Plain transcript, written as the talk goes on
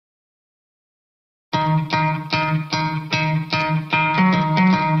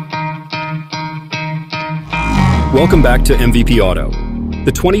Welcome back to MVP Auto.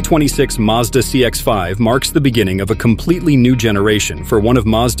 The 2026 Mazda CX-5 marks the beginning of a completely new generation for one of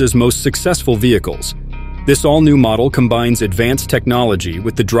Mazda's most successful vehicles. This all-new model combines advanced technology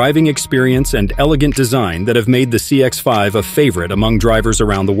with the driving experience and elegant design that have made the CX-5 a favorite among drivers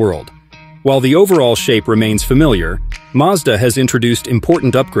around the world. While the overall shape remains familiar, Mazda has introduced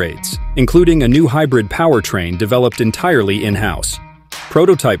important upgrades, including a new hybrid powertrain developed entirely in-house.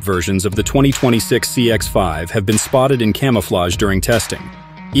 Prototype versions of the 2026 CX-5 have been spotted in camouflage during testing.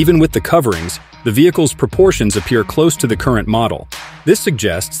 Even with the coverings, the vehicle's proportions appear close to the current model. This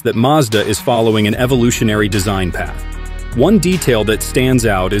suggests that Mazda is following an evolutionary design path. One detail that stands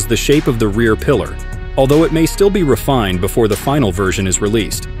out is the shape of the rear pillar, although it may still be refined before the final version is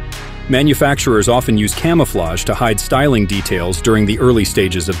released. Manufacturers often use camouflage to hide styling details during the early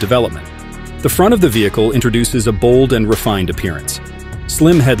stages of development. The front of the vehicle introduces a bold and refined appearance.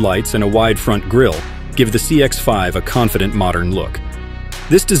 Slim headlights and a wide front grille give the CX-5 a confident modern look.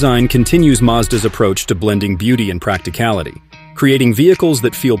 This design continues Mazda's approach to blending beauty and practicality, creating vehicles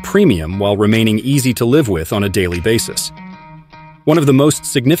that feel premium while remaining easy to live with on a daily basis. One of the most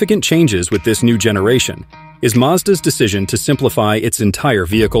significant changes with this new generation is Mazda's decision to simplify its entire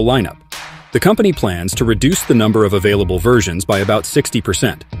vehicle lineup. The company plans to reduce the number of available versions by about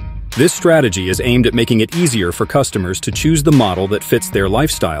 60%. This strategy is aimed at making it easier for customers to choose the model that fits their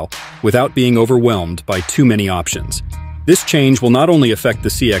lifestyle without being overwhelmed by too many options. This change will not only affect the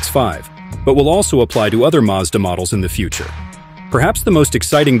CX-5, but will also apply to other Mazda models in the future. Perhaps the most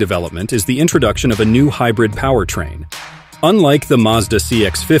exciting development is the introduction of a new hybrid powertrain. Unlike the Mazda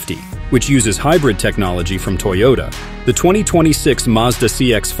CX-50, which uses hybrid technology from Toyota, the 2026 Mazda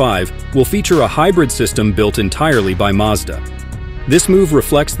CX-5 will feature a hybrid system built entirely by Mazda. This move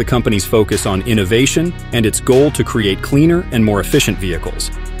reflects the company's focus on innovation and its goal to create cleaner and more efficient vehicles.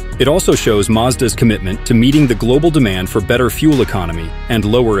 It also shows Mazda's commitment to meeting the global demand for better fuel economy and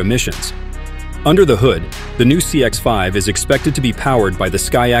lower emissions. Under the hood, the new CX-5 is expected to be powered by the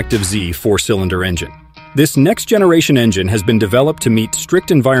Skyactiv-Z four-cylinder engine. This next-generation engine has been developed to meet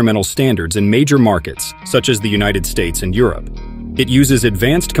strict environmental standards in major markets, such as the United States and Europe. It uses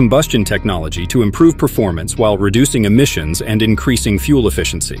advanced combustion technology to improve performance while reducing emissions and increasing fuel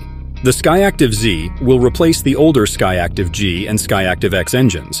efficiency. The Skyactiv-Z will replace the older Skyactiv-G and Skyactiv-X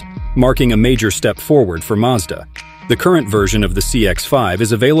engines, marking a major step forward for Mazda. The current version of the CX-5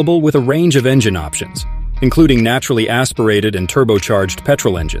 is available with a range of engine options, including naturally aspirated and turbocharged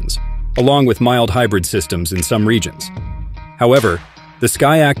petrol engines, along with mild hybrid systems in some regions. However, the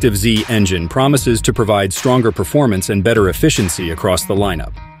Skyactiv-Z engine promises to provide stronger performance and better efficiency across the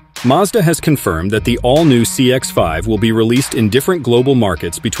lineup. Mazda has confirmed that the all-new CX-5 will be released in different global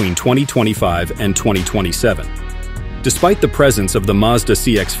markets between 2025 and 2027. Despite the presence of the Mazda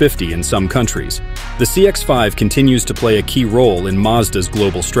CX-50 in some countries, the CX-5 continues to play a key role in Mazda's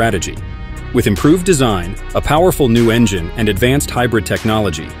global strategy. With improved design, a powerful new engine, and advanced hybrid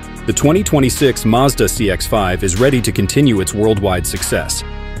technology, the 2026 Mazda CX-5 is ready to continue its worldwide success.